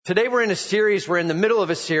Today we're in the middle of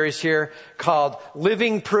a series here called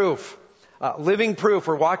Living Proof. Living Proof.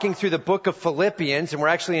 We're walking through the book of Philippians, and we're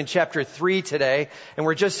actually in chapter 3 today. And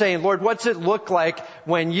we're just saying, Lord, what's it look like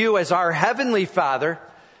when you, as our Heavenly Father,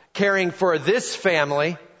 caring for this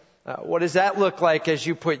family, what does that look like as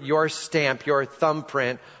you put your stamp, your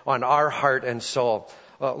thumbprint on our heart and soul?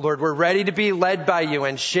 Lord, we're ready to be led by you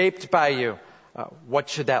and shaped by you. What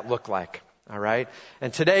should that look like? All right.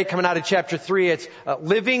 And today, coming out of chapter 3, it's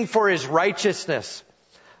living for his righteousness.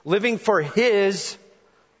 Living for his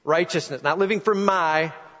righteousness. Not living for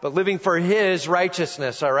my, but living for his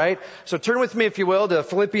righteousness. All right. So turn with me, if you will, to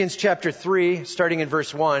Philippians chapter 3, starting in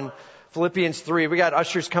verse 1. Philippians 3. We got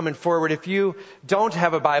ushers coming forward. If you don't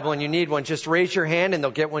have a Bible and you need one, just raise your hand and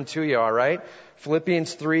they'll get one to you. All right.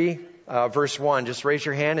 Philippians 3. Verse 1, just raise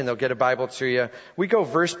your hand and they'll get a Bible to you. We go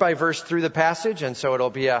verse by verse through the passage, and so it'll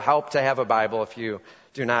be a help to have a Bible if you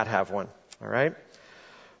do not have one. All right?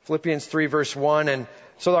 Philippians 3 verse 1. And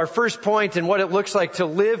so our first point in what it looks like to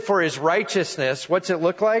live for his righteousness, what's it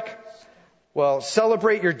look like? Well,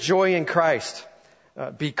 celebrate your joy in Christ.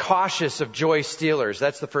 Be cautious of joy stealers.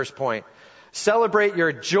 That's the first point. Celebrate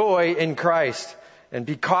your joy in Christ and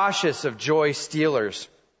be cautious of joy stealers.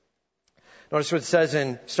 Notice what it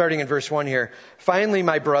says starting in verse 1 here. Finally,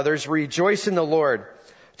 my brothers, rejoice in the Lord.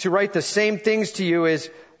 To write the same things to you is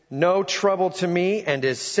no trouble to me and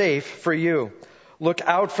is safe for you. Look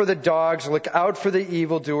out for the dogs, look out for the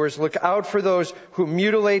evildoers, look out for those who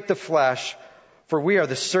mutilate the flesh. For we are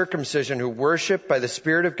the circumcision who worship by the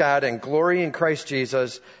Spirit of God and glory in Christ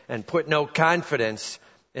Jesus and put no confidence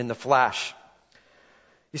in the flesh.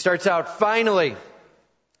 He starts out, finally.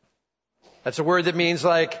 That's a word that means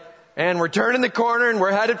and we're turning the corner and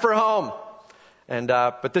we're headed for home.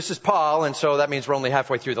 But this is Paul, and so that means we're only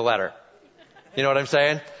halfway through the letter. You know what I'm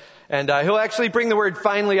saying? And he'll actually bring the word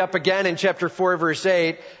finally up again in chapter 4, verse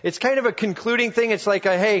 8. It's kind of a concluding thing. It's like,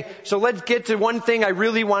 hey, so let's get to one thing I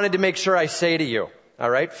really wanted to make sure I say to you. All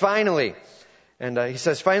right? Finally. And he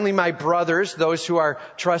says, finally, my brothers, those who are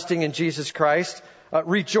trusting in Jesus Christ,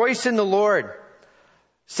 rejoice in the Lord.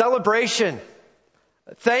 Celebration.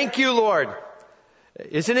 Thank you, Lord.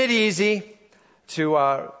 Isn't it easy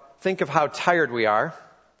to think of how tired we are,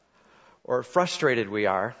 or frustrated we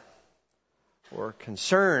are, or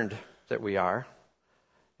concerned that we are,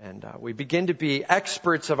 and we begin to be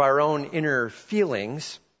experts of our own inner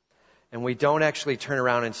feelings, and we don't actually turn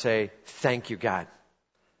around and say, thank you, God.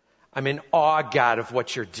 I'm in awe, God, of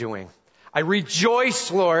what you're doing. I rejoice,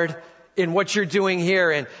 Lord, in what you're doing here,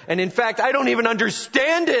 and in fact, I don't even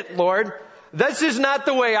understand it, Lord. This is not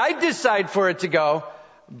the way I decide for it to go,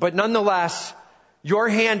 but nonetheless, your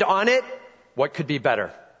hand on it, what could be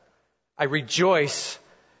better? I rejoice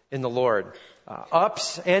in the Lord.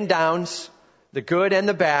 Ups and downs, the good and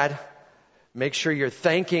the bad. Make sure you're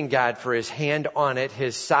thanking God for his hand on it,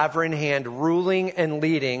 his sovereign hand ruling and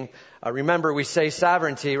leading. Remember, we say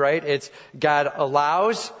sovereignty, right? It's God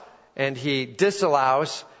allows and he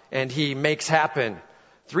disallows and he makes happen.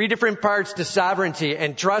 3 different parts to sovereignty,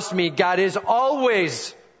 and trust me, God is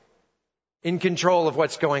always in control of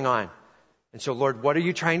what's going on. And so, Lord, what are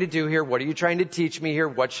you trying to do here? What are you trying to teach me here?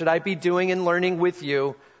 What should I be doing and learning with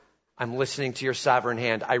you? I'm listening to your sovereign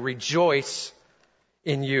hand. I rejoice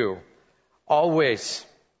in you. Always.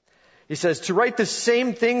 He says, to write the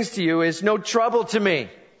same things to you is no trouble to me.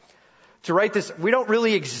 To write this, we don't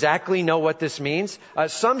really exactly know what this means.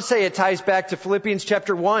 Some say it ties back to Philippians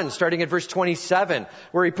chapter 1, starting at verse 27,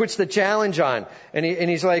 where he puts the challenge on. And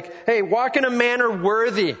he's like, hey, walk in a manner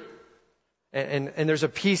worthy. And there's a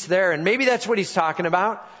piece there. And maybe that's what he's talking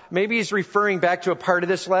about. Maybe he's referring back to a part of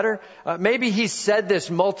this letter. Maybe he's said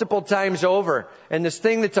this multiple times over. And this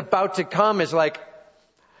thing that's about to come is like,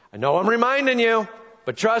 I know I'm reminding you,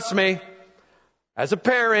 but trust me, as a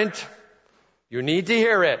parent, you need to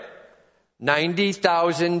hear it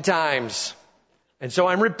 90,000 times. And so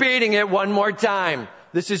I'm repeating it one more time.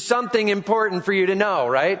 This is something important for you to know,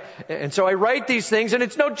 right? And so I write these things and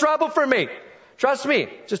it's no trouble for me. Trust me,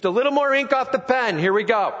 just a little more ink off the pen. Here we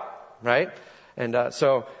go, right? And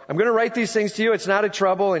so I'm going to write these things to you. It's not a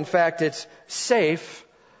trouble. In fact, it's safe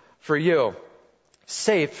for you.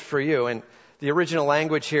 Safe for you. And the original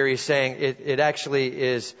language here, he's saying it actually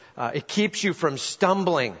is, it keeps you from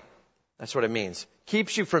stumbling. That's what it means.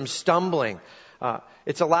 Keeps you from stumbling.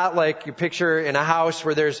 It's a lot like you picture in a house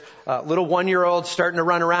where there's little 1-year-olds starting to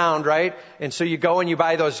run around, right? And so you go and you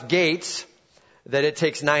buy those gates that it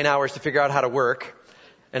takes 9 hours to figure out how to work.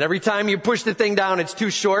 And every time you push the thing down, it's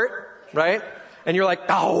too short, right? And you're like,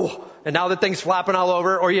 oh, and now the thing's flopping all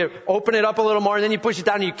over. Or you open it up a little more and then you push it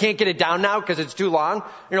down and you can't get it down now because it's too long.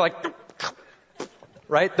 And you're like,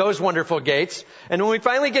 right? Those wonderful gates. And when we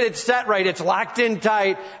finally get it set right, it's locked in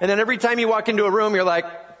tight. And then every time you walk into a room, you're like,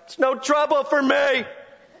 it's no trouble for me.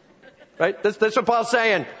 Right? That's what Paul's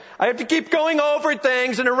saying. I have to keep going over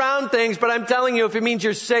things and around things, but I'm telling you, if it means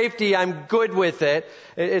your safety, I'm good with it.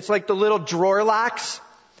 It's like the little drawer locks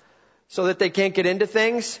so that they can't get into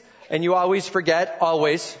things. And you always forget,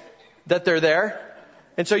 that they're there.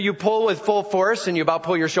 And so you pull with full force and you about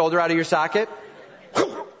pull your shoulder out of your socket.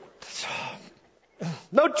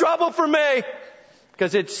 No trouble for me,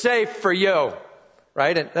 because it's safe for you.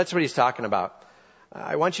 Right? And that's what he's talking about.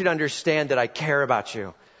 I want you to understand that I care about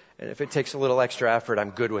you. And if it takes a little extra effort,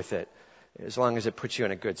 I'm good with it, as long as it puts you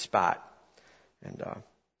in a good spot. And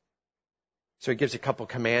so he gives a couple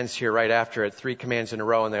commands here right after it, 3 commands in a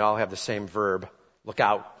row, and they all have the same verb. Look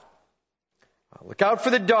out. Look out for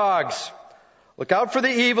the dogs. Look out for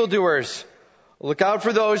the evildoers. Look out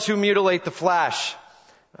for those who mutilate the flesh.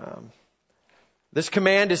 This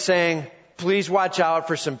command is saying, please watch out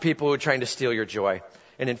for some people who are trying to steal your joy.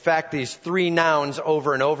 And in fact, these 3 nouns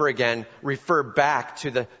over and over again refer back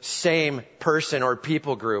to the same person or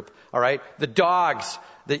people group. All right? The dogs,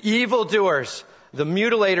 the evildoers, the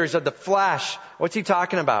mutilators of the flesh. What's he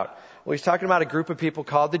talking about? Well, he's talking about a group of people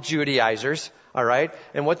called the Judaizers. All right?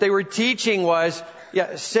 And what they were teaching was,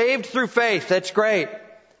 saved through faith. That's great.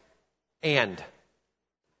 And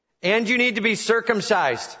you need to be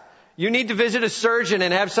circumcised. You need to visit a surgeon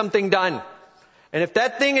and have something done. And if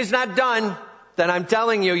that thing is not done, then I'm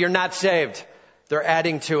telling you, you're not saved. They're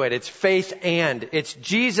adding to it. It's faith and. It's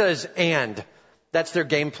Jesus and. That's their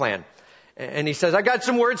game plan. And he says, I got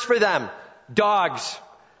some words for them. Dogs.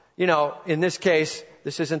 In this case,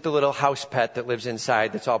 this isn't the little house pet that lives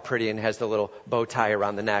inside that's all pretty and has the little bow tie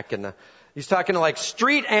around the neck. And he's talking to like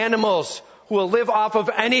street animals who will live off of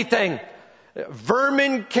anything.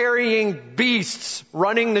 Vermin carrying beasts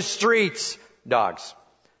running the streets. Dogs.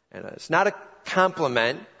 And it's not a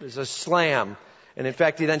compliment, is a slam. And in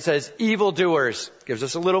fact, he then says, evildoers, gives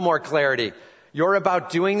us a little more clarity. You're about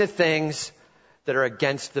doing the things that are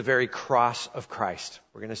against the very cross of Christ.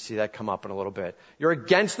 We're going to see that come up in a little bit. You're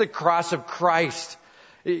against the cross of Christ.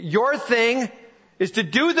 Your thing is to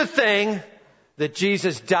do the thing that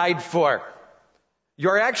Jesus died for.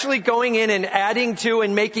 You're actually going in and adding to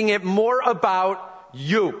and making it more about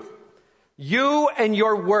you. You and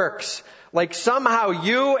your works. Like somehow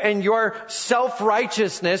you and your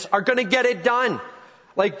self-righteousness are going to get it done.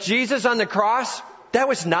 Like Jesus on the cross, that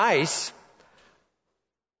was nice.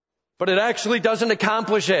 But it actually doesn't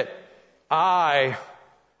accomplish it. I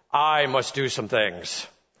must do some things.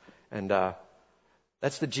 And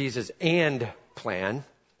that's the Jesus and plan.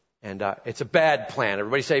 And it's a bad plan.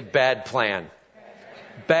 Everybody say bad plan.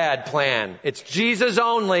 Bad plan. It's Jesus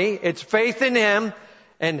only. It's faith in Him.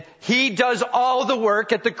 And He does all the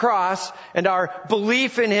work at the cross, and our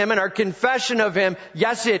belief in Him and our confession of Him,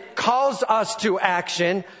 yes, it calls us to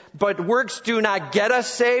action, but works do not get us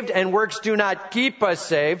saved and works do not keep us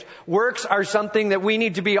saved. Works are something that we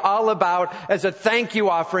need to be all about as a thank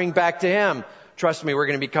you offering back to Him. Trust me, we're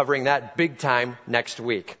going to be covering that big time next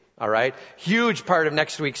week. All right? Huge part of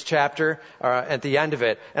next week's chapter at the end of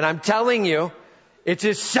it. And I'm telling you, it's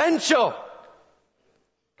essential.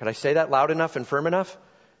 Can I say that loud enough and firm enough?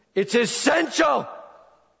 It's essential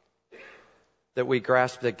that we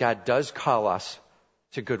grasp that God does call us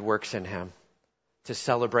to good works in Him, to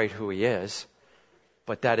celebrate who He is,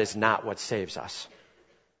 but that is not what saves us.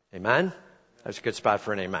 Amen? That's a good spot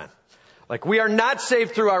for an amen. Like, we are not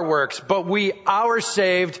saved through our works, but we are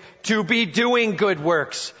saved to be doing good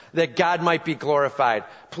works that God might be glorified.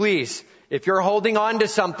 Please, if you're holding on to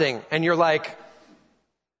something and you're like,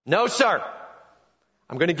 no, sir,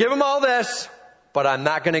 I'm going to give Him all this, but I'm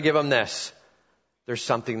not going to give Him this. There's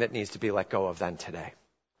something that needs to be let go of then today.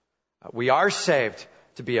 We are saved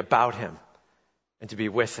to be about Him and to be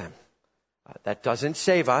with Him. That doesn't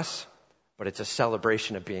save us, but it's a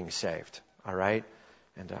celebration of being saved. All right?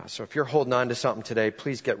 And so if you're holding on to something today,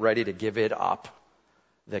 please get ready to give it up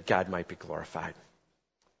that God might be glorified.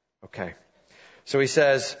 Okay. So he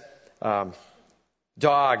says,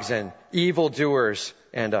 dogs and evildoers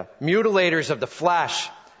and mutilators of the flesh.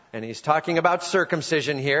 And he's talking about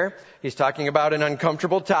circumcision here. He's talking about an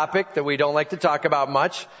uncomfortable topic that we don't like to talk about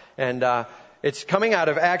much. And it's coming out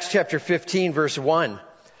of Acts chapter 15, verse 1.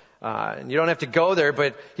 And you don't have to go there,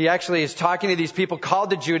 but he actually is talking to these people called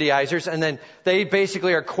the Judaizers, and then they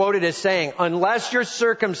basically are quoted as saying, unless you're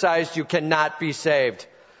circumcised, you cannot be saved.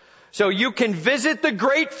 So you can visit the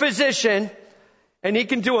great physician, and he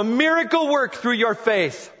can do a miracle work through your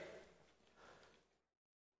faith.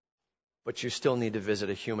 But you still need to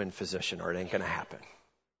visit a human physician or it ain't going to happen.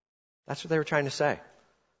 That's what they were trying to say.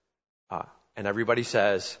 And everybody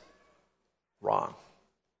says, wrong.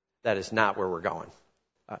 That is not where we're going.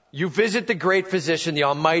 You visit the great physician, the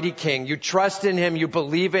Almighty King. You trust in him. You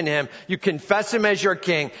believe in him. You confess him as your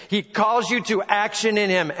king. He calls you to action in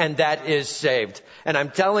him, and that is saved. And I'm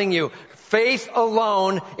telling you, faith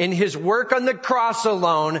alone in his work on the cross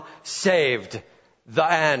alone saved. The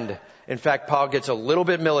end. In fact, Paul gets a little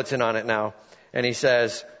bit militant on it now. And he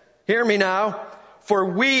says, hear me now, for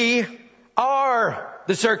we are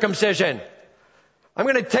the circumcision. I'm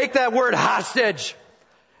going to take that word hostage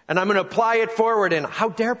and I'm going to apply it forward. And how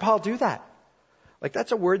dare Paul do that? Like,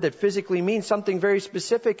 that's a word that physically means something very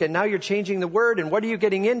specific, and now you're changing the word, and what are you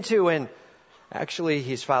getting into? And actually,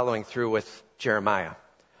 he's following through with Jeremiah,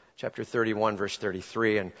 chapter 31, verse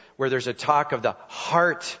 33, and where there's a talk of the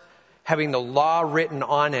heart having the law written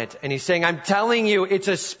on it. And he's saying, I'm telling you, it's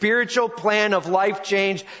a spiritual plan of life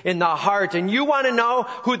change in the heart. And you want to know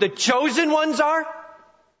who the chosen ones are?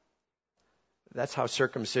 That's how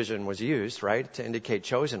circumcision was used, right? To indicate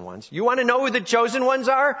chosen ones. You want to know who the chosen ones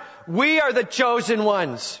are? We are the chosen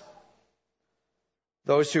ones.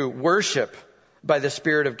 Those who worship by the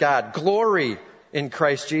Spirit of God, glory in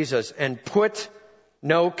Christ Jesus, and put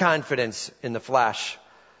no confidence in the flesh.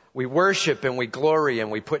 We worship and we glory and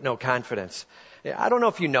we put no confidence. I don't know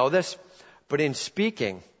if you know this, but in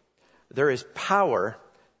speaking, there is power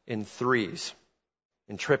in threes,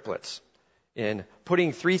 in triplets, in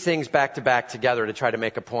putting three things back to back together to try to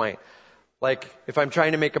make a point. Like, if I'm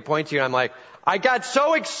trying to make a point to you, I'm like, I got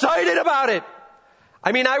so excited about it.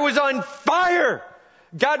 I mean, I was on fire.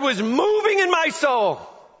 God was moving in my soul.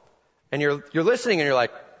 And you're listening and you're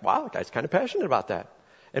like, wow, that guy's kind of passionate about that.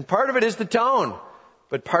 And part of it is the tone,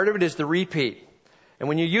 but part of it is the repeat. And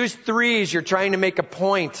when you use threes, you're trying to make a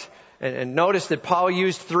point. And notice that Paul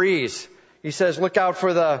used threes. He says, look out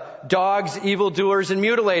for the dogs, evildoers, and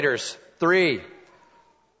mutilators. 3.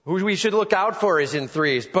 Who we should look out for is in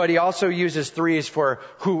threes. But he also uses threes for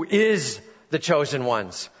who is the chosen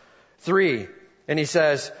ones. 3. And he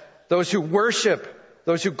says, those who worship,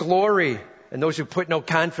 those who glory, and those who put no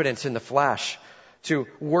confidence in the flesh. To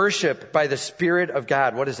worship by the Spirit of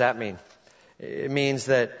God. What does that mean? It means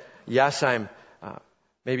that, yes, I'm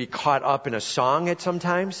maybe caught up in a song at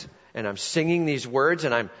sometimes, and I'm singing these words,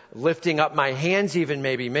 and I'm lifting up my hands even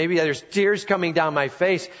maybe. Maybe there's tears coming down my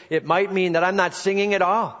face. It might mean that I'm not singing at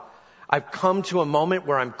all. I've come to a moment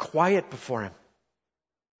where I'm quiet before him.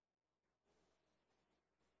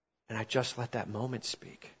 And I just let that moment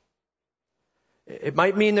speak. It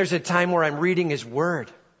might mean there's a time where I'm reading his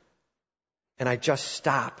word, and I just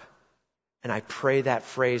stop. And I pray that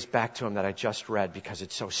phrase back to him that I just read because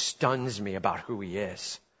it so stuns me about who he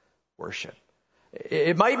is. Worship.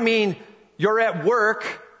 It might mean you're at work,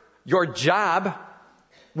 your job,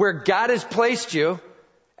 where God has placed you,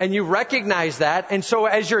 and you recognize that. And so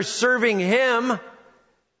as you're serving him,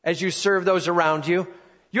 as you serve those around you,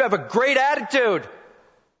 you have a great attitude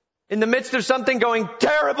in the midst of something going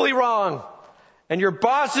terribly wrong. And your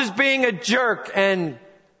boss is being a jerk, and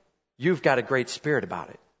you've got a great spirit about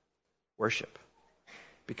it. Worship.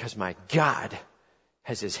 Because my God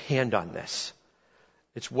has his hand on this.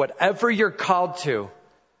 It's whatever you're called to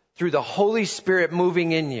through the Holy Spirit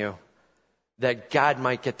moving in you that God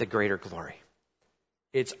might get the greater glory.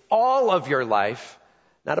 It's all of your life,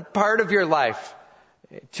 not a part of your life.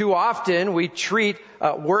 Too often we treat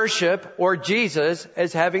worship or Jesus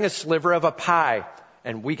as having a sliver of a pie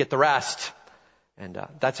and we get the rest. And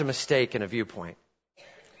that's a mistake and a viewpoint.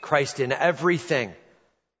 Christ in everything,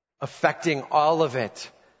 affecting all of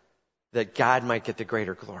it, that God might get the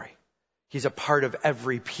greater glory. He's a part of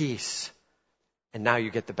every piece. And now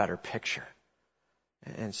you get the better picture.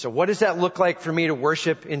 And so what does that look like for me to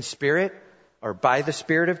worship in spirit or by the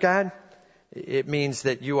Spirit of God? It means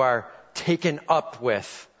that you are taken up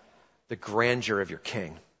with the grandeur of your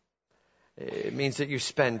King. It means that you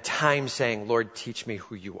spend time saying, Lord, teach me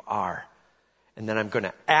who you are. And then I'm going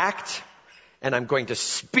to act, and I'm going to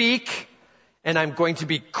speak, and I'm going to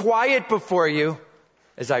be quiet before you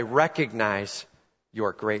as I recognize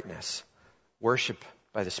your greatness. Worship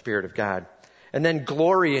by the Spirit of God. And then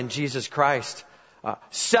glory in Jesus Christ.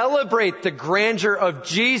 Celebrate the grandeur of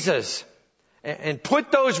Jesus and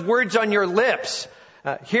put those words on your lips.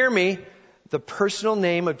 Hear me. The personal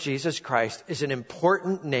name of Jesus Christ is an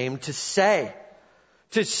important name to say.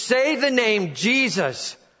 To say the name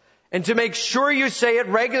Jesus and to make sure you say it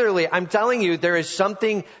regularly. I'm telling you, there is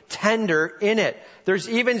something tender in it. There's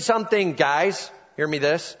even something, guys, hear me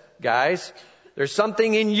this, guys, there's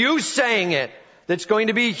something in you saying it that's going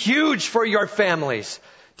to be huge for your families.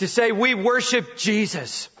 To say, we worship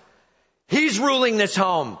Jesus. He's ruling this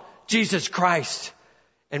home, Jesus Christ.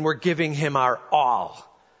 And we're giving him our all.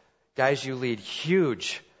 guys you lead,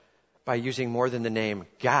 huge by using more than the name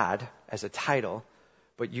God as a title,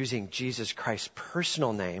 but using Jesus Christ's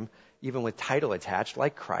personal name, even with title attached,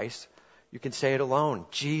 like Christ. You can say it alone,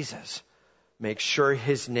 Jesus. Make sure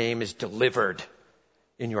his name is delivered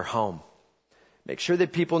in your home. Make sure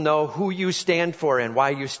that people know who you stand for and why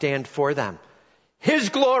you stand for them. His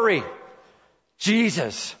glory,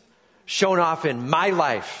 Jesus, shown off in my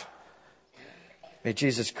life. May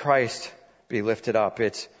Jesus Christ be lifted up.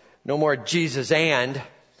 It's no more Jesus and,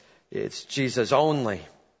 it's Jesus only.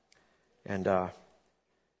 And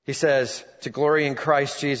he says to glory in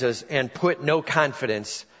Christ Jesus and put no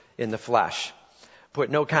confidence in the flesh.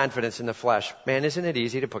 Put no confidence in the flesh. Man, isn't it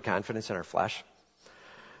easy to put confidence in our flesh?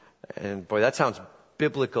 And boy, that sounds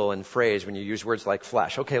biblical in phrase when you use words like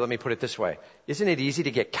flesh. Okay, let me put it this way. Isn't it easy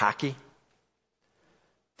to get cocky?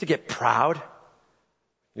 To get proud?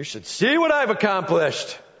 You should see what I've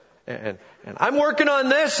accomplished. And I'm working on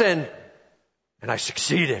this and I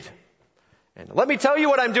succeeded. And let me tell you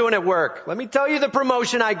what I'm doing at work. Let me tell you the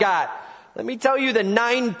promotion I got. Let me tell you the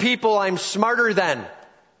 9 people I'm smarter than.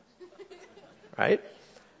 Right?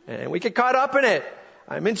 And we get caught up in it.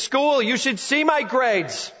 I'm in school. You should see my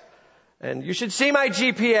grades. And you should see my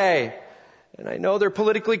GPA. And I know they're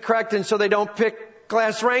politically correct and so they don't pick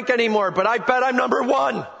class rank anymore, but I bet I'm number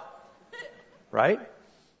 1. Right?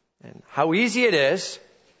 And how easy it is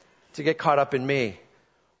to get caught up in me.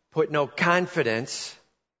 Put no confidence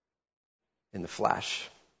in the flesh.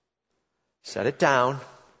 Set it down.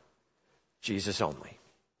 Jesus only.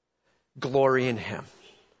 Glory in him.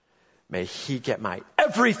 May he get my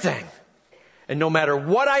everything. And no matter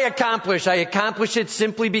what I accomplish it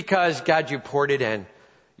simply because, God, you poured it in.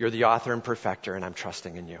 You're the author and perfecter, and I'm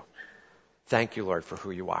trusting in you. Thank you, Lord, for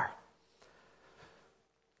who you are.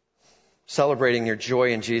 Celebrating your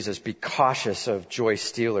joy in Jesus, be cautious of joy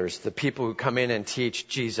stealers, the people who come in and teach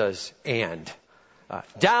Jesus and.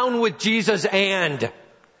 Down with Jesus and.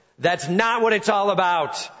 That's not what it's all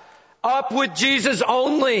about. Up with Jesus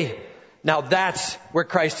only. Now that's where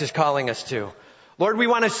Christ is calling us to. Lord, we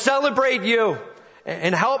want to celebrate you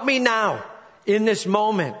and help me now in this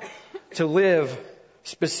moment to live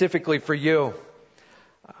specifically for you.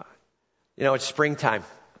 It's springtime.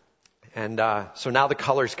 And so now the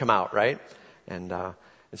colors come out, right? And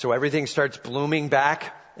so everything starts blooming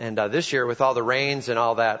back. And this year with all the rains and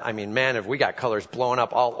all that, I mean, man, have we got colors blowing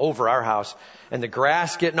up all over our house. And the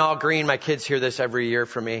grass getting all green. My kids hear this every year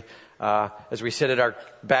from me as we sit at our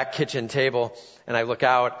back kitchen table. And I look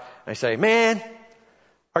out and I say, man,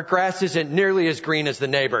 our grass isn't nearly as green as the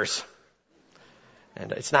neighbors.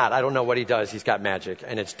 And it's not. I don't know what he does. He's got magic.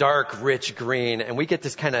 And it's dark, rich green. And we get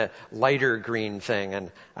this kind of lighter green thing. And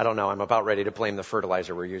I don't know. I'm about ready to blame the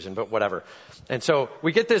fertilizer we're using, but whatever. And so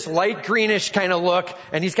we get this light greenish kind of look.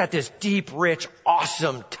 And he's got this deep, rich,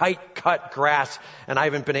 awesome, tight cut grass. And I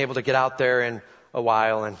haven't been able to get out there in a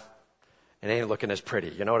while. And it ain't looking as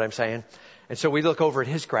pretty. You know what I'm saying? And so we look over at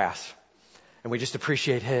his grass. And we just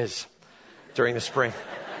appreciate his during the spring.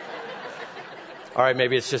 All right,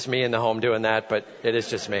 maybe it's just me in the home doing that, but it is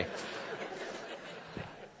just me.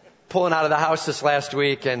 Pulling out of the house this last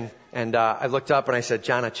week, and I looked up and I said,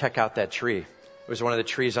 Jonna, check out that tree. It was one of the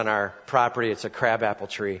trees on our property. It's a crabapple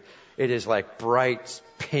tree. It is like bright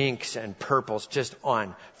pinks and purples, just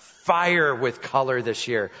on fire with color this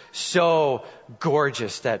year. So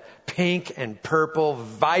gorgeous, that pink and purple,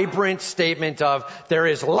 vibrant statement of there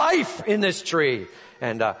is life in this tree.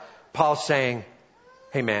 And Paul's saying,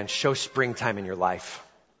 hey man, show springtime in your life.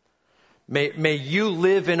 May you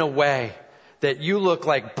live in a way that you look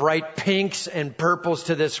like bright pinks and purples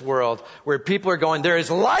to this world, where people are going, there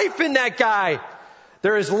is life in that guy.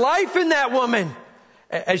 There is life in that woman.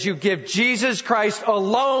 As you give Jesus Christ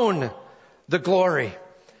alone the glory,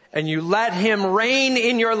 and you let him reign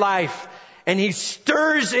in your life, and he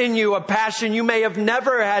stirs in you a passion you may have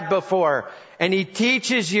never had before, and he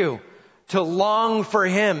teaches you to long for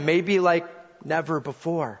him, maybe like never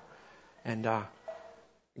before. And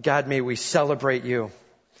God, may we celebrate you.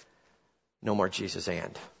 No more Jesus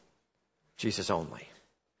and. Jesus only.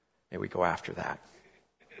 May we go after that.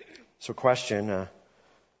 So question,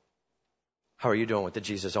 how are you doing with the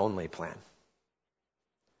Jesus only plan?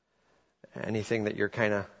 Anything that you're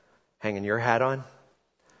kind of hanging your hat on?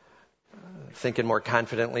 Thinking more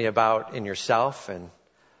confidently about in yourself and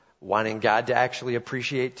wanting God to actually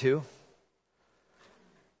appreciate too?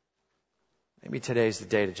 Maybe today's the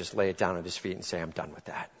day to just lay it down at his feet and say, I'm done with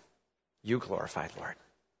that. You glorified, Lord.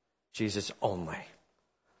 Jesus only.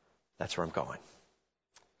 That's where I'm going.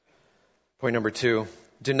 Point number 2,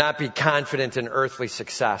 do not be confident in earthly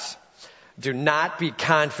success. Do not be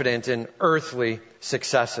confident in earthly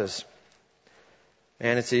successes.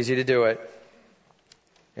 And it's easy to do it.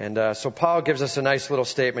 And so Paul gives us a nice little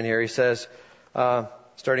statement here. He says,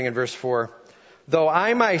 starting in verse 4, though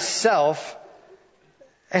I myself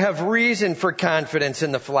have reason for confidence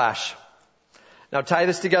in the flesh. Now tie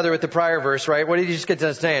this together with the prior verse, right? What did he just get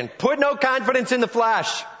to saying? Put no confidence in the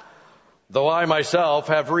flesh, though I myself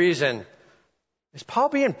have reason. Is Paul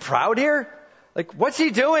being proud here? Like, what's he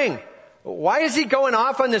doing? Why is he going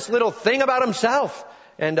off on this little thing about himself?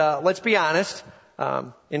 And let's be honest.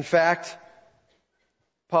 In fact,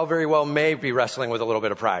 Paul very well may be wrestling with a little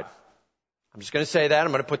bit of pride. I'm just going to say that.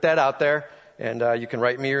 I'm going to put that out there. And you can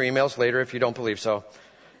write me your emails later if you don't believe so.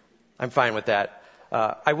 I'm fine with that.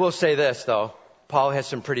 I will say this, though. Paul has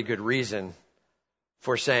some pretty good reason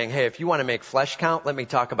for saying, hey, if you want to make flesh count, let me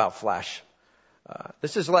talk about flesh.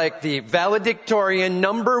 This is like the valedictorian,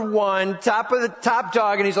 number one, top of the top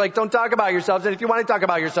dog. And he's like, don't talk about yourselves. And if you want to talk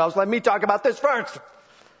about yourselves, let me talk about this first.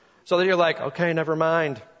 So that you're like, okay, never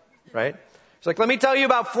mind. Right? It's like, let me tell you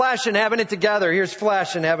about flesh and having it together. Here's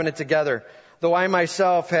flesh and having it together. Though I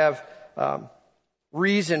myself have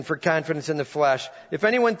reason for confidence in the flesh. If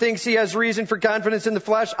anyone thinks he has reason for confidence in the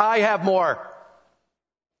flesh, I have more.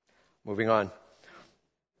 Moving on.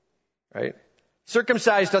 Right?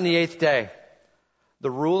 Circumcised on the 8th day. The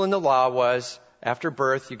rule in the law was, after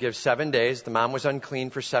birth, you give 7 days. The mom was unclean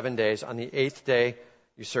for 7 days. On the 8th day,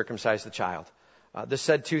 you circumcise the child. This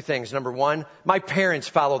said two things. Number one, my parents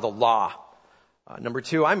follow the law. Number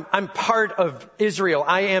two, I'm part of Israel.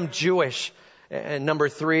 I am Jewish. And number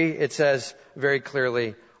three, it says very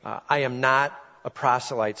clearly, I am not a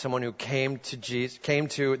proselyte, someone who came to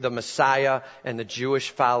the Messiah and the Jewish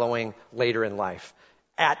following later in life.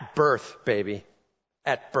 At birth, baby.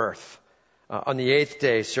 At birth. On the 8th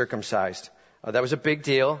day, circumcised. That was a big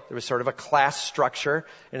deal. There was sort of a class structure.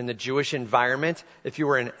 And in the Jewish environment, if you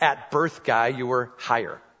were an at-birth guy, you were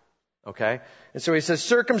higher. Okay? And so he says,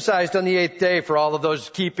 circumcised on the 8th day for all of those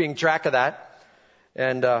keeping track of that.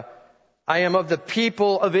 And I am of the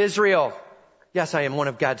people of Israel. Yes, I am one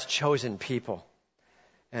of God's chosen people.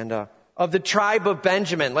 And of the tribe of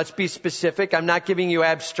Benjamin. Let's be specific. I'm not giving you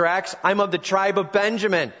abstracts. I'm of the tribe of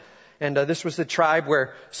Benjamin. And this was the tribe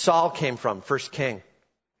where Saul came from, first king.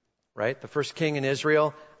 Right? The first king in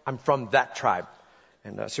Israel. I'm from that tribe.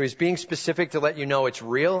 And so he's being specific to let you know it's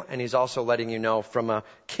real. And he's also letting you know from a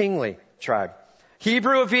kingly tribe.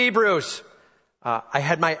 Hebrew of Hebrews. I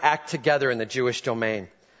had my act together in the Jewish domain.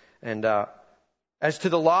 And as to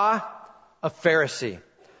the law, a Pharisee.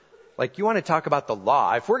 Like, you want to talk about the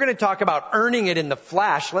law. If we're going to talk about earning it in the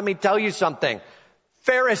flesh, let me tell you something.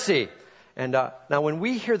 Pharisee. And now when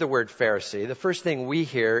we hear the word Pharisee, the first thing we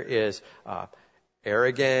hear is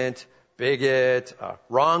arrogant, bigot,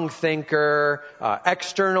 wrong thinker,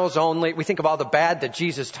 externals only. We think of all the bad that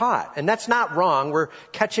Jesus taught. And that's not wrong. We're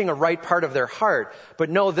catching a right part of their heart. But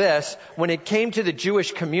know this, when it came to the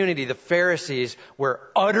Jewish community, the Pharisees were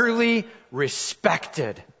utterly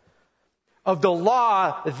respected. Of the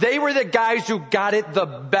law, they were the guys who got it the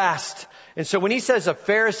best. And so when he says a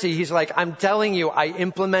Pharisee, he's like, I'm telling you, I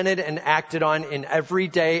implemented and acted on in every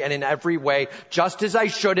day and in every way, just as I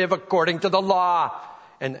should have according to the law.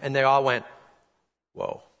 And they all went,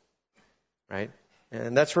 whoa. Right?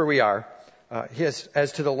 And that's where we are.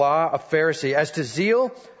 As to the law, a Pharisee. As to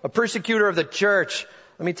zeal, a persecutor of the church.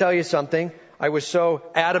 Let me tell you something. I was so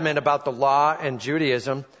adamant about the law and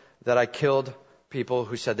Judaism that I killed people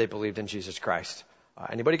who said they believed in Jesus Christ.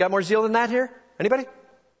 Anybody got more zeal than that here? Anybody?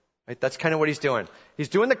 Right? That's kind of what he's doing. He's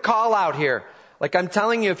doing the call out here. Like, I'm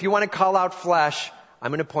telling you, if you want to call out flesh,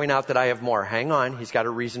 I'm going to point out that I have more. Hang on. He's got a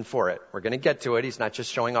reason for it. We're going to get to it. He's not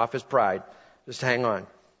just showing off his pride. Just hang on.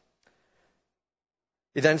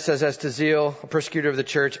 He then says, as to zeal, a persecutor of the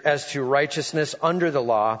church, as to righteousness under the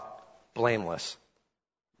law, blameless.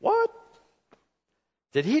 What?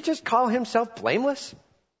 Did he just call himself blameless?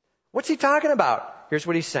 What's he talking about? Here's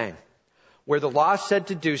what he's saying. Where the law said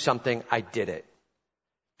to do something, I did it.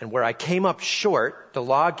 And where I came up short, the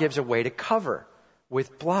law gives a way to cover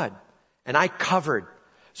with blood. And I covered.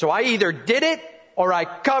 So I either did it or I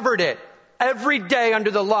covered it. Every day under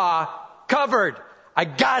the law, covered. I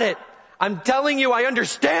got it. I'm telling you, I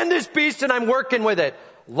understand this beast and I'm working with it.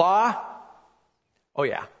 Law? Oh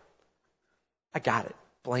yeah. I got it.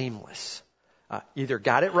 Blameless. Either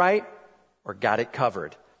got it right or got it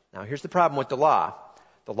covered. Now here's the problem with the law.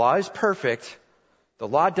 The law is perfect. The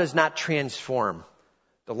law does not transform.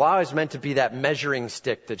 The law is meant to be that measuring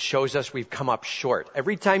stick that shows us we've come up short.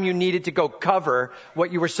 Every time you needed to go cover,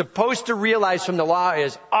 what you were supposed to realize from the law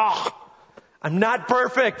is, I'm not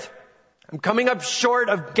perfect. I'm coming up short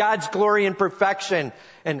of God's glory and perfection.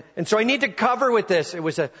 And so I need to cover with this. It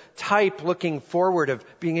was a type looking forward of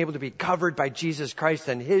being able to be covered by Jesus Christ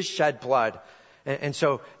and his shed blood. And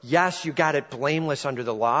so, yes, you got it blameless under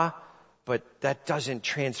the law, but that doesn't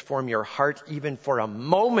transform your heart even for a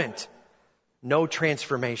moment. No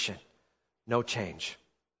transformation, no change.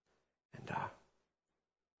 And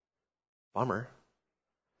bummer.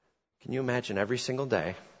 Can you imagine every single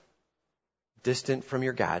day, distant from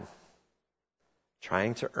your God,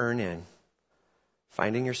 trying to earn in,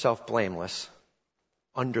 finding yourself blameless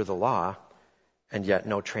under the law, and yet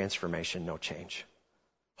no transformation, no change.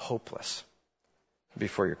 Hopeless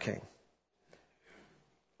before your King.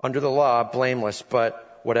 Under the law, blameless,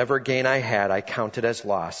 but whatever gain I had, I counted as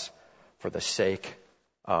loss for the sake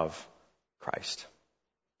of Christ.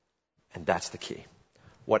 And that's the key.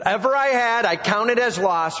 Whatever I had, I counted as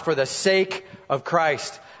loss for the sake of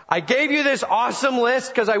Christ. I gave you this awesome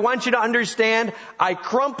list because I want you to understand. I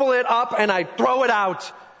crumple it up and I throw it out.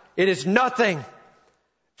 It is nothing.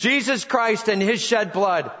 Jesus Christ and his shed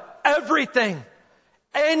blood, everything.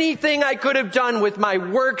 Anything I could have done with my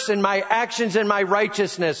works and my actions and my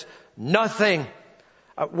righteousness, nothing.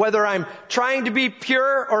 Whether I'm trying to be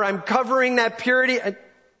pure or I'm covering that purity,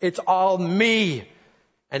 it's all me.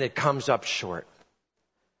 And it comes up short.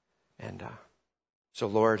 And so,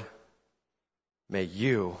 Lord, may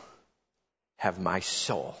you have my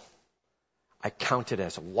soul. I count it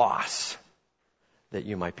as loss that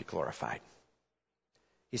you might be glorified.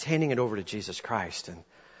 He's handing it over to Jesus Christ. And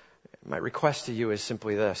my request to you is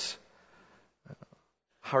simply this.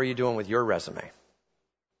 How are you doing with your resume?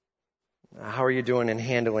 How are you doing in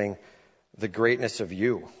handling the greatness of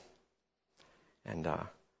you? And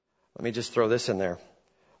let me just throw this in there.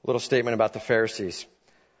 A little statement about the Pharisees.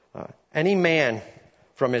 Any man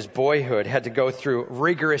from his boyhood had to go through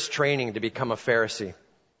rigorous training to become a Pharisee.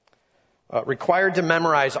 Required to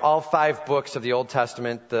memorize all 5 books of the Old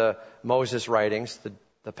Testament, the Moses writings,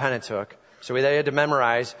 the Pentateuch. So they had to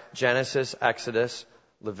memorize Genesis, Exodus,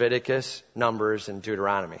 Leviticus, Numbers, and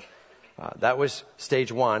Deuteronomy. That was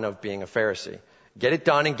stage 1 of being a Pharisee. Get it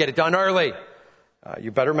done and get it done early.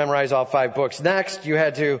 You better memorize all 5 books. Next, you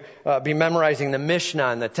had to be memorizing the Mishnah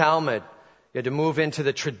and the Talmud. You had to move into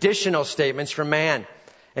the traditional statements from man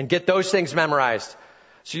and get those things memorized.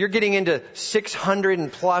 So you're getting into 600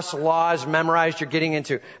 and plus laws memorized. You're getting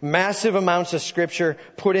into massive amounts of scripture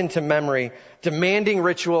put into memory, demanding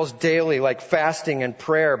rituals daily like fasting and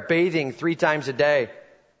prayer, bathing 3 times a day.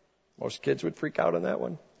 Most kids would freak out on that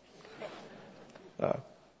one.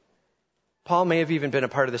 Paul may have even been a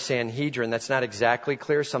part of the Sanhedrin. That's not exactly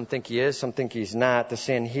clear. Some think he is, some think he's not. The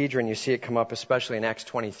Sanhedrin, you see it come up especially in Acts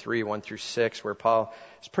 23, 1 through 6, where Paul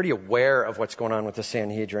is pretty aware of what's going on with the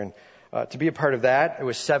Sanhedrin. To be a part of that, it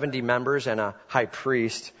was 70 members and a high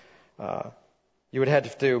priest. You would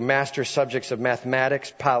have to master subjects of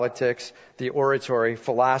mathematics, politics, the oratory,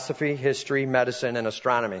 philosophy, history, medicine, and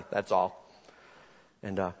astronomy. That's all.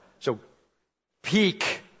 And so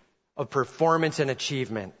peak of performance and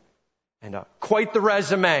achievement. And quite the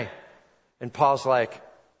resume. And Paul's like,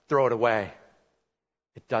 throw it away.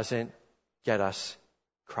 It doesn't get us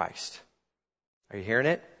Christ. Are you hearing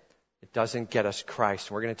it? It doesn't get us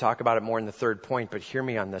Christ. We're going to talk about it more in the 3rd point, but hear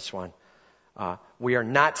me on this one. We are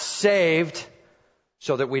not saved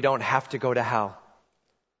so that we don't have to go to hell.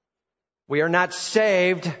 We are not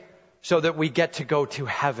saved so that we get to go to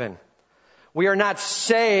heaven. We are not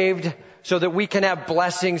saved so that we can have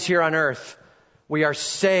blessings here on earth. We are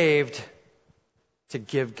saved to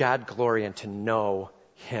give God glory and to know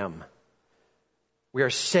him. We are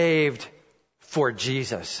saved for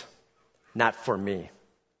Jesus, not for me.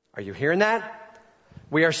 Are you hearing that?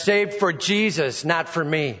 We are saved for Jesus, not for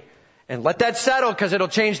me. And let that settle, because it'll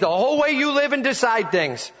change the whole way you live and decide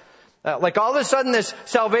things. Like all of a sudden this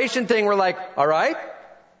salvation thing, we're like, all right,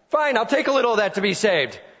 fine, I'll take a little of that to be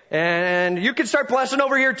saved. And you can start blessing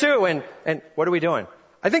over here too. And what are we doing?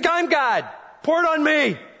 I think I'm God. Pour it on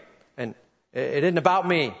me. And it isn't about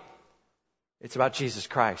me. It's about Jesus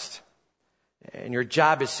Christ. And your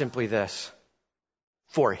job is simply this.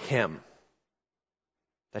 For him.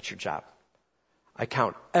 That's your job. I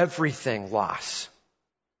count everything loss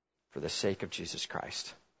for the sake of Jesus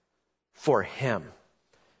Christ. For him.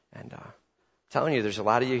 And I'm telling you, there's a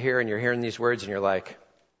lot of you here and you're hearing these words and you're like,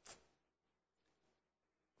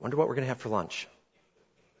 wonder what we're going to have for lunch.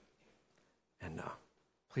 And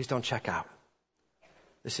please don't check out.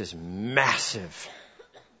 This is massive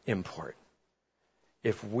import.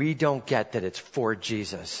 If we don't get that it's for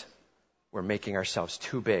Jesus, we're making ourselves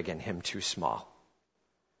too big and him too small.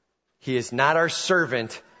 He is not our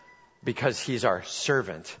servant because he's our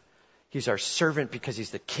servant. He's our servant because he's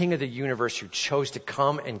the King of the universe who chose to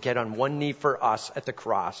come and get on one knee for us at the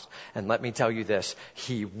cross. And let me tell you this,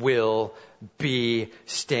 he will be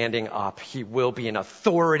standing up. He will be an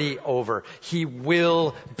authority over. He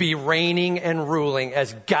will be reigning and ruling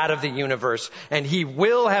as God of the universe. And he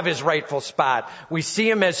will have his rightful spot. We see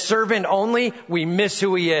him as servant only. We miss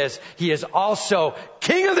who he is. He is also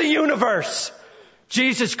King of the universe,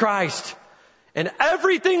 Jesus Christ. And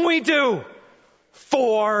everything we do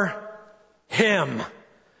for him.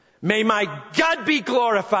 May my God be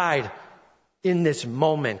glorified in this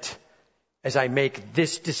moment as I make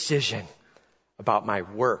this decision about my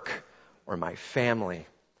work or my family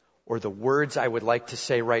or the words I would like to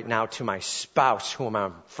say right now to my spouse whom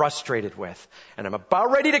I'm frustrated with. And I'm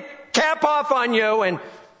about ready to cap off on you.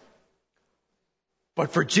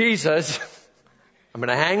 But for Jesus, I'm going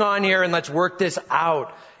to hang on here and let's work this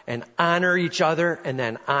out and honor each other and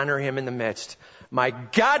then honor him in the midst. My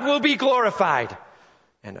God will be glorified.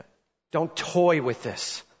 And don't toy with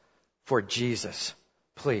this for Jesus.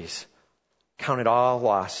 Please count it all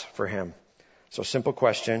loss for him. So simple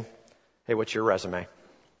question. Hey, what's your resume?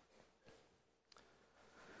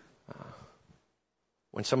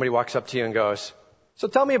 When somebody walks up to you and goes, so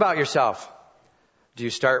tell me about yourself. Do you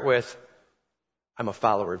start with, I'm a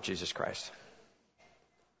follower of Jesus Christ?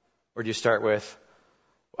 Or do you start with,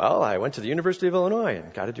 well, I went to the University of Illinois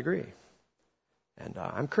and got a degree. And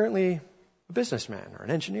I'm currently a businessman or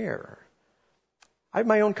an engineer. I have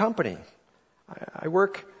my own company. I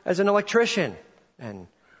work as an electrician. And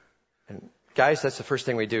guys, that's the first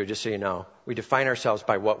thing we do, just so you know. We define ourselves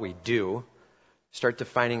by what we do. Start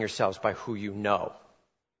defining yourselves by who you know.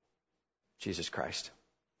 Jesus Christ.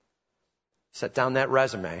 Set down that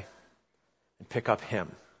resume and pick up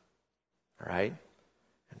him. All right?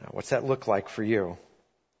 And what's that look like for you?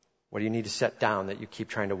 What do you need to set down that you keep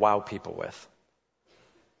trying to wow people with?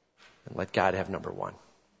 And let God have number one.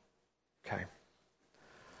 Okay?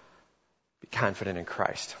 Be confident in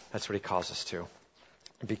Christ. That's what he calls us to.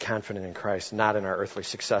 Be confident in Christ, not in our earthly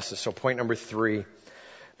successes. So point number 3,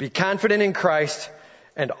 be confident in Christ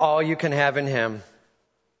and all you can have in him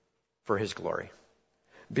for his glory.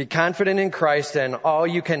 Be confident in Christ and all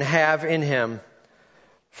you can have in him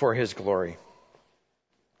for his glory.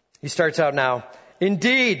 He starts out now,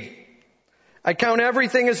 indeed, I count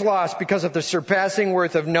everything as lost because of the surpassing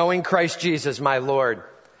worth of knowing Christ Jesus, my Lord.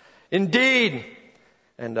 Indeed.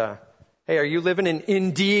 And, hey, are you living an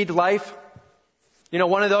indeed life? You know,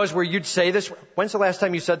 one of those where you'd say this. When's the last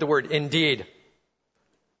time you said the word indeed?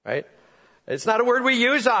 Right? It's not a word we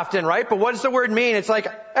use often, right? But what does the word mean? It's like,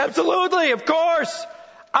 absolutely, of course,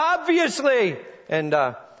 obviously. And,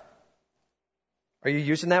 are you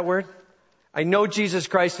using that word? I know Jesus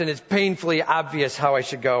Christ and it's painfully obvious how I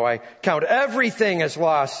should go. I count everything as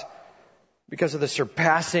loss because of the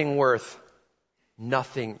surpassing worth,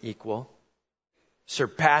 nothing equal,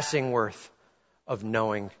 surpassing worth of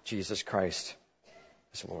knowing Jesus Christ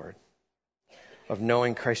as Lord. Of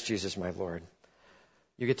knowing Christ Jesus, my Lord.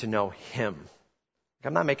 You get to know him.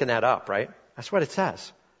 I'm not making that up, right? That's what it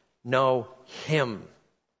says. Know him.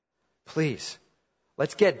 Please.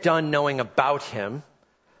 Let's get done knowing about him.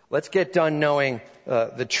 Let's get done knowing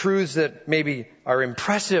the truths that maybe are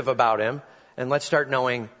impressive about him, and let's start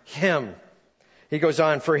knowing him. He goes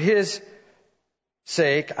on, for his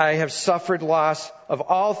sake, I have suffered loss of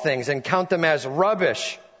all things and count them as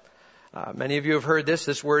rubbish. Many of you have heard this.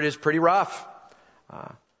 This word is pretty rough.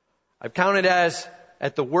 I've counted as,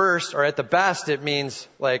 at the worst or at the best, it means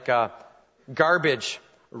like garbage,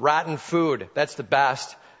 rotten food. That's the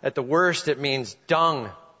best. At the worst, it means dung.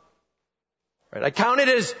 Right? I count it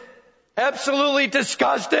as absolutely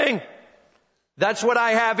disgusting. That's what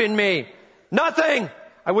I have in me. Nothing.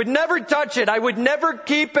 I would never touch it. I would never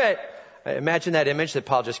keep it. Imagine that image that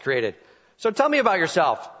Paul just created. So tell me about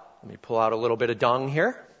yourself. Let me pull out a little bit of dung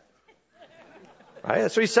here. Right?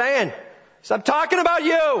 That's what he's saying. Stop talking about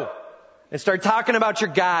you and start talking about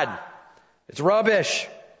your God. It's rubbish.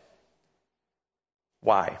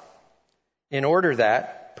 Why? In order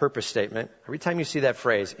that, purpose statement, every time you see that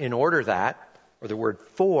phrase, in order that, or the word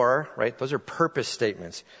for, right? Those are purpose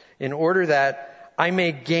statements. In order that I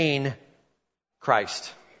may gain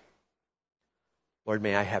Christ. Lord,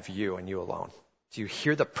 may I have you and you alone. Do you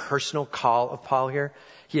hear the personal call of Paul here?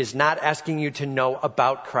 He is not asking you to know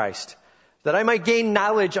about Christ. That I might gain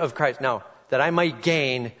knowledge of Christ. No, that I might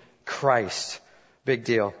gain Christ. Big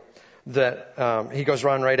deal. That he goes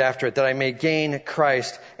on right after it. That I may gain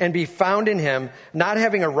Christ and be found in him, not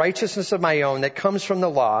having a righteousness of my own that comes from the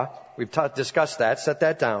law. We've discussed that, set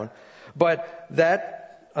that down. But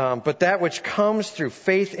that which comes through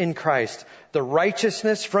faith in Christ, the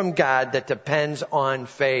righteousness from God that depends on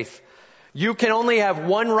faith. You can only have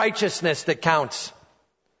one righteousness that counts.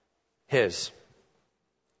 His.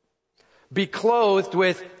 Be clothed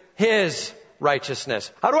with His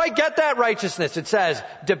righteousness. How do I get that righteousness? It says,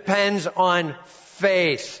 depends on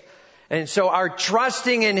faith. And so our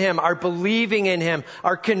trusting in Him, our believing in Him,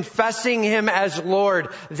 our confessing Him as Lord,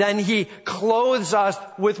 then He clothes us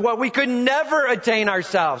with what we could never attain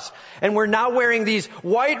ourselves. And we're now wearing these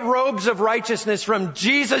white robes of righteousness from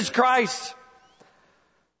Jesus Christ.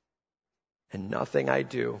 And nothing I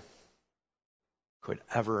do could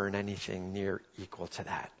ever earn anything near equal to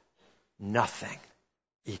that. Nothing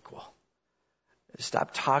equal.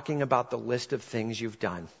 Stop talking about the list of things you've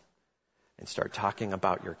done and start talking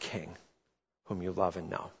about your King, whom you love and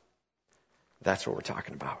know. That's what we're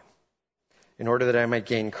talking about. In order that I might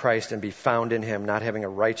gain Christ and be found in Him, not having a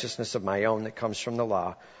righteousness of my own that comes from the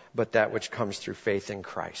law, but that which comes through faith in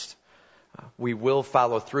Christ. We will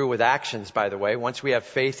follow through with actions, by the way. Once we have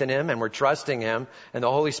faith in Him and we're trusting Him and the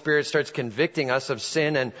Holy Spirit starts convicting us of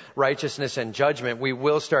sin and righteousness and judgment, we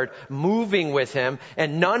will start moving with Him.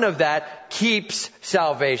 And none of that keeps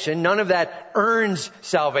salvation. None of that earns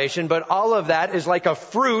salvation. But all of that is like a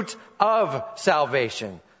fruit of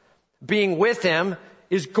salvation. Being with Him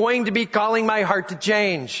is going to be calling my heart to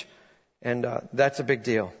change. And that's a big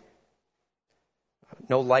deal.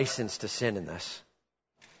 No license to sin in this.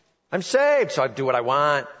 I'm saved, so I do what I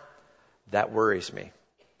want. That worries me.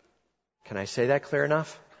 Can I say that clear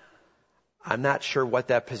enough? I'm not sure what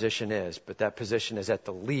that position is, but that position is at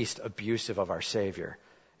the least abusive of our Savior,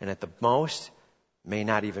 and at the most may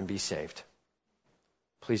not even be saved.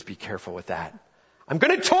 Please be careful with that. I'm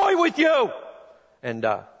going to toy with you! And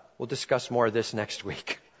we'll discuss more of this next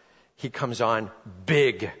week. He comes on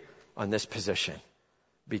big on this position.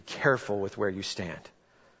 Be careful with where you stand.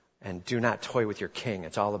 And do not toy with your King.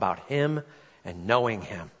 It's all about Him and knowing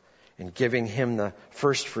Him and giving Him the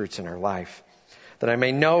first fruits in our life. That I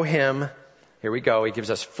may know Him. Here we go. He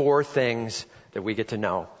gives us 4 things that we get to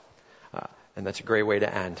know. And that's a great way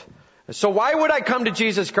to end. So why would I come to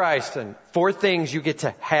Jesus Christ? And 4 things you get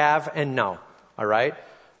to have and know. All right?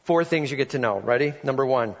 4 things you get to know. Ready? Number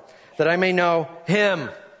 1. That I may know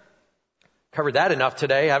Him. Covered that enough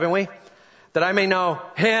today, haven't we? That I may know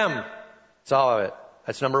Him. That's all of it.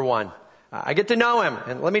 That's number 1. I get to know Him.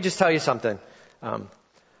 And let me just tell you something.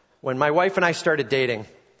 When my wife and I started dating,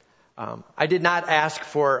 I did not ask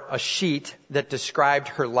for a sheet that described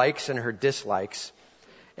her likes and her dislikes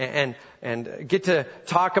and get to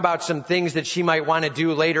talk about some things that she might want to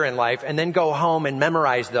do later in life and then go home and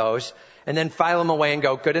memorize those and then file them away and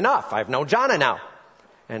go, good enough. I've known Jonna now.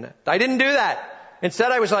 And I didn't do that.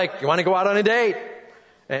 Instead, I was like, you want to go out on a date?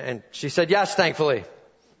 And she said yes, thankfully.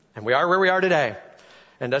 And we are where we are today.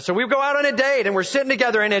 And so we go out on a date and we're sitting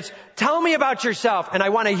together and it's, tell me about yourself. And I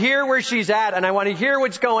want to hear where she's at and I want to hear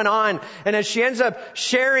what's going on. And as she ends up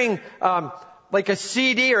sharing, like a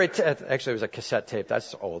CD or actually it was a cassette tape.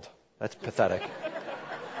 That's old. That's pathetic.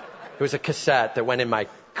 It was a cassette that went in my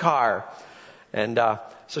car. And,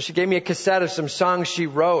 so she gave me a cassette of some songs she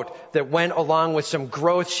wrote that went along with some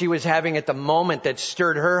growth she was having at the moment that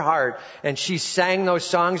stirred her heart. And she sang those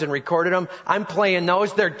songs and recorded them. I'm playing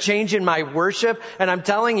those. They're changing my worship. And I'm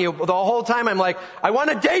telling you, the whole time I'm like, I want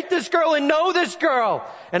to date this girl and know this girl.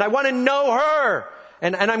 And I want to know her.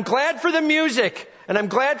 And I'm glad for the music. And I'm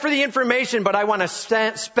glad for the information. But I want to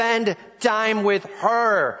spend time with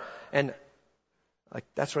her. And like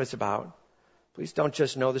that's what it's about. Please don't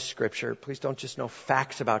just know the Scripture. Please don't just know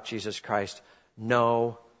facts about Jesus Christ.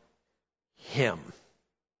 Know Him.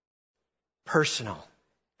 Personal.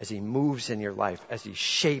 As He moves in your life. As He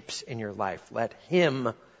shapes in your life. Let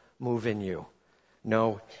Him move in you.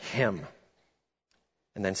 Know Him.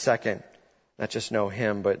 And then second, not just know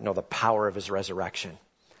Him, but know the power of His resurrection.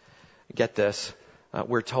 Get this.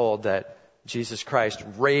 We're told that Jesus Christ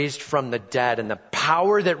raised from the dead, and the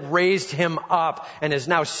power that raised Him up and is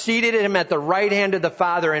now seated Him at the right hand of the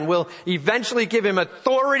Father and will eventually give Him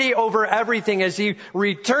authority over everything as He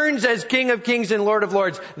returns as King of Kings and Lord of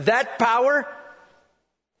Lords. That power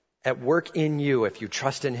at work in you if you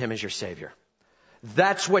trust in Him as your Savior.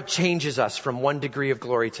 That's what changes us from one degree of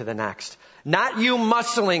glory to the next. Not you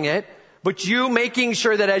muscling it, but you making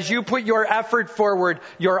sure that as you put your effort forward,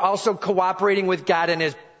 you're also cooperating with God and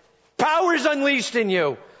His power is unleashed in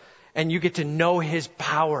you. And you get to know His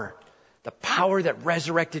power. The power that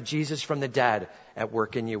resurrected Jesus from the dead at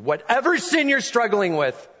work in you. Whatever sin you're struggling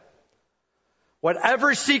with.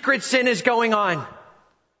 Whatever secret sin is going on.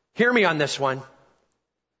 Hear me on this one.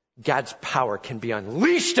 God's power can be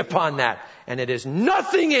unleashed upon that. And it is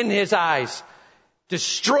nothing in His eyes.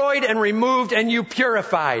 Destroyed and removed and you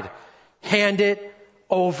purified. Hand it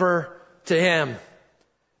over to Him.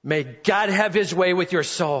 May God have his way with your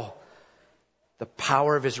soul. The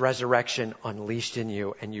power of his resurrection unleashed in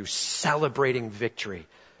you, and you celebrating victory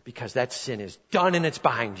because that sin is done and it's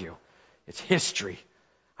behind you. It's history.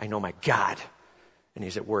 I know my God, and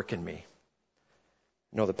he's at work in me.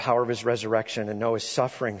 Know the power of his resurrection and know his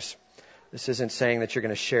sufferings. This isn't saying that you're going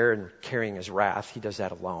to share in carrying his wrath. He does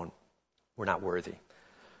that alone. We're not worthy.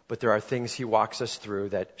 But there are things he walks us through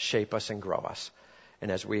that shape us and grow us.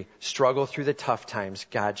 And as we struggle through the tough times,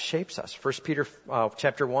 God shapes us. 1 Peter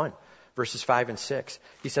chapter 1, verses 5 and 6.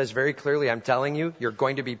 He says very clearly, I'm telling you, you're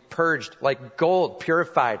going to be purged like gold,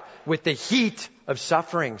 purified with the heat of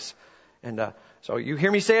sufferings. And so you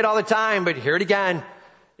hear me say it all the time, but hear it again.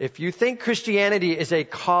 If you think Christianity is a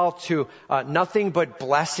call to nothing but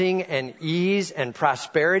blessing and ease and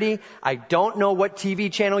prosperity, I don't know what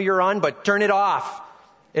TV channel you're on, but turn it off.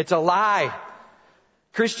 It's a lie.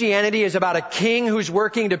 Christianity is about a king who's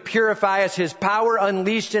working to purify us, his power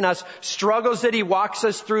unleashed in us, struggles that he walks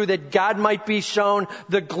us through that God might be shown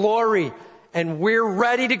the glory. And we're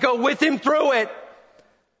ready to go with him through it.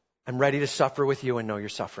 I'm ready to suffer with you and know your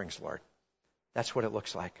sufferings, Lord. That's what it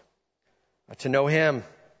looks like. To know him,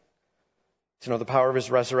 to know the power of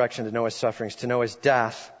his resurrection, to know his sufferings, to know his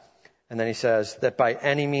death. And then he says that by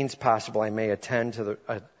any means possible I may attend to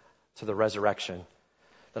the resurrection,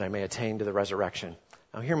 that I may attain to the resurrection.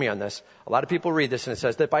 Now hear me on this. A lot of people read this and it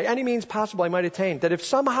says that by any means possible I might attain. That if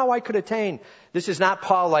somehow I could attain. This is not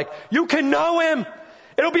Paul like, you can know him.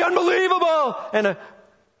 It'll be unbelievable. And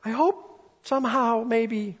I hope somehow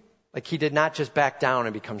maybe. Like he did not just back down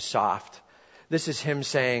and become soft. This is him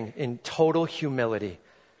saying in total humility,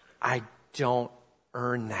 I don't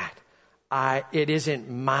earn that. It isn't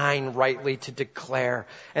mine rightly to declare.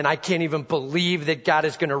 And I can't even believe that God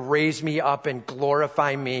is going to raise me up and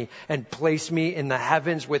glorify me and place me in the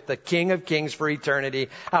heavens with the King of Kings for eternity.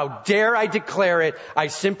 How dare I declare it? I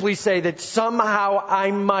simply say that somehow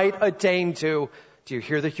I might attain to. Do you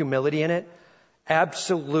hear the humility in it?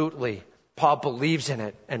 Absolutely. Paul believes in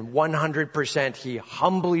it. And 100% he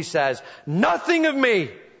humbly says, nothing of me,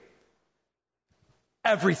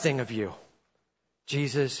 everything of you.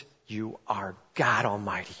 Jesus, you are God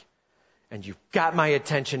Almighty, and you've got my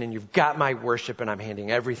attention and you've got my worship, and I'm handing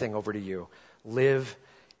everything over to you. Live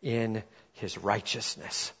in his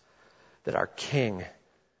righteousness, that our King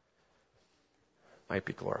might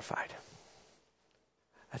be glorified.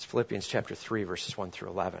 That's Philippians chapter 3, verses 1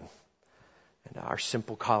 through 11. And our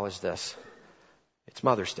simple call is this. It's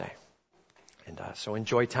Mother's Day. And so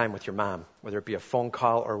enjoy time with your mom, whether it be a phone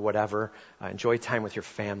call or whatever. Enjoy time with your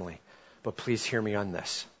family. But please hear me on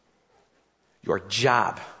this. Your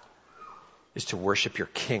job is to worship your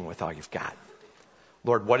King with all you've got.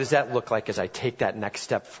 Lord, what does that look like as I take that next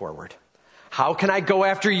step forward? How can I go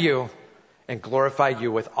after you and glorify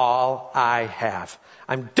you with all I have?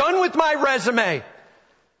 I'm done with my resume.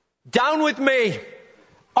 Down with me.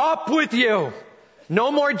 Up with you.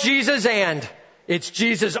 No more Jesus and. It's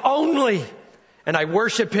Jesus only. And I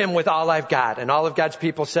worship him with all I've got. And all of God's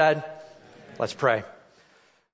people said, let's pray.